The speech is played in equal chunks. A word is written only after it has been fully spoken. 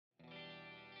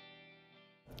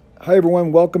Hi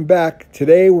everyone, welcome back.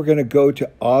 Today we're going to go to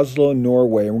Oslo,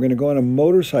 Norway, and we're going to go on a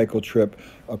motorcycle trip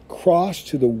across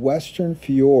to the western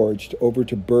fjords over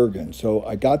to Bergen. So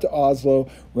I got to Oslo,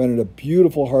 rented a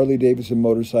beautiful Harley Davidson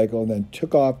motorcycle, and then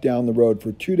took off down the road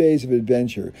for 2 days of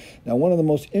adventure. Now, one of the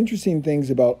most interesting things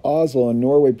about Oslo and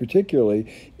Norway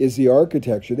particularly is the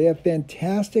architecture. They have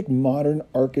fantastic modern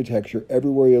architecture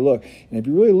everywhere you look. And if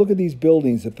you really look at these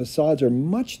buildings, the facades are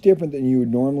much different than you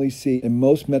would normally see in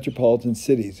most metropolitan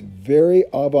cities. Very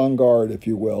avant-garde, if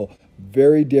you will.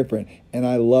 Very different, and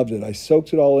I loved it. I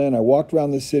soaked it all in. I walked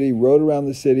around the city, rode around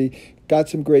the city, got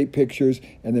some great pictures,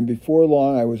 and then before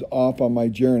long I was off on my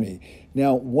journey.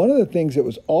 Now, one of the things that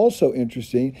was also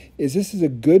interesting is this is a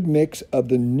good mix of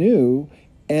the new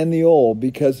and the old,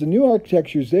 because the new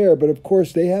architecture is there, but of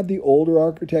course they have the older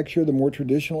architecture, the more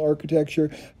traditional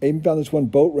architecture. I even found this one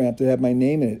boat ramp that had my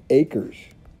name in it, Acres.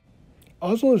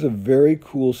 Oslo is a very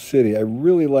cool city. I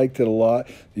really liked it a lot.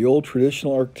 The old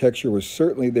traditional architecture was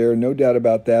certainly there, no doubt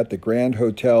about that. The Grand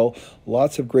Hotel,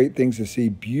 lots of great things to see,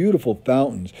 beautiful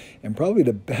fountains, and probably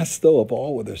the best, though, of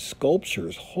all were the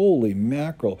sculptures. Holy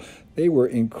mackerel, they were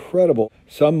incredible.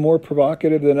 Some more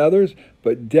provocative than others,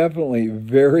 but definitely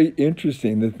very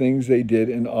interesting, the things they did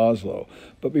in Oslo.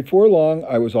 But before long,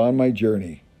 I was on my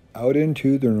journey out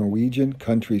into the Norwegian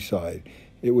countryside.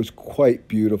 It was quite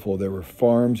beautiful. There were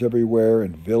farms everywhere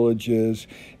and villages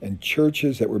and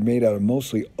churches that were made out of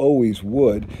mostly always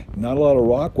wood, not a lot of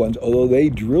rock ones, although they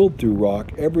drilled through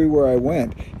rock. Everywhere I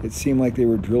went, it seemed like they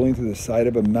were drilling through the side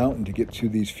of a mountain to get to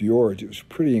these fjords. It was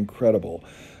pretty incredible.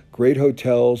 Great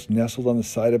hotels nestled on the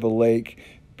side of a lake,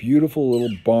 beautiful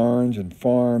little barns and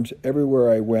farms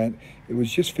everywhere I went. It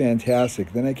was just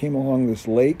fantastic. Then I came along this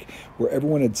lake where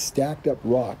everyone had stacked up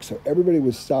rocks. So everybody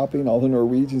was stopping, all the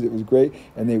Norwegians. It was great.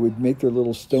 And they would make their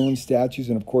little stone statues.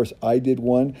 And of course, I did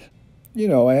one. You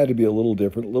know, I had to be a little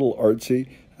different, a little artsy.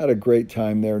 Had a great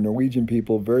time there. Norwegian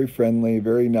people, very friendly,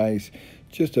 very nice.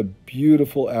 Just a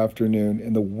beautiful afternoon.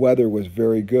 And the weather was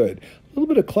very good. A little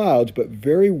bit of clouds, but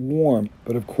very warm.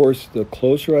 But of course, the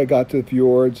closer I got to the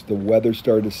fjords, the weather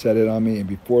started to set in on me. And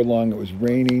before long, it was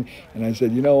raining. And I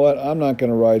said, you know what? I'm not going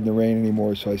to ride in the rain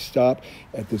anymore. So I stopped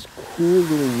at this cool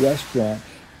little restaurant.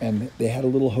 And they had a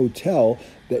little hotel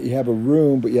that you have a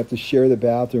room, but you have to share the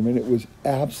bathroom. And it was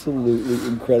absolutely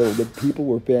incredible. The people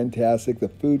were fantastic. The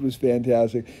food was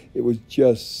fantastic. It was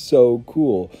just so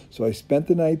cool. So I spent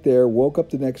the night there, woke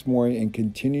up the next morning, and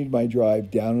continued my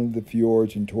drive down into the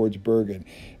fjords and towards Bergen.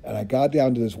 And I got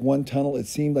down to this one tunnel. It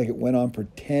seemed like it went on for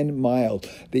 10 miles.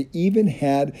 They even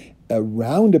had a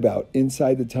roundabout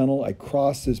inside the tunnel. I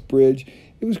crossed this bridge.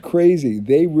 It was crazy.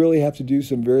 They really have to do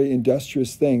some very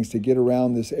industrious things to get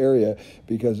around this area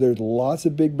because there's lots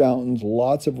of big mountains,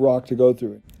 lots of rock to go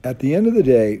through. At the end of the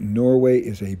day, Norway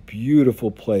is a beautiful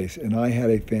place, and I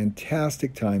had a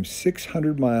fantastic time,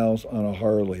 600 miles on a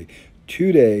Harley,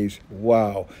 2 days,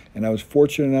 wow. And I was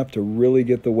fortunate enough to really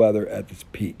get the weather at its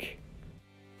peak.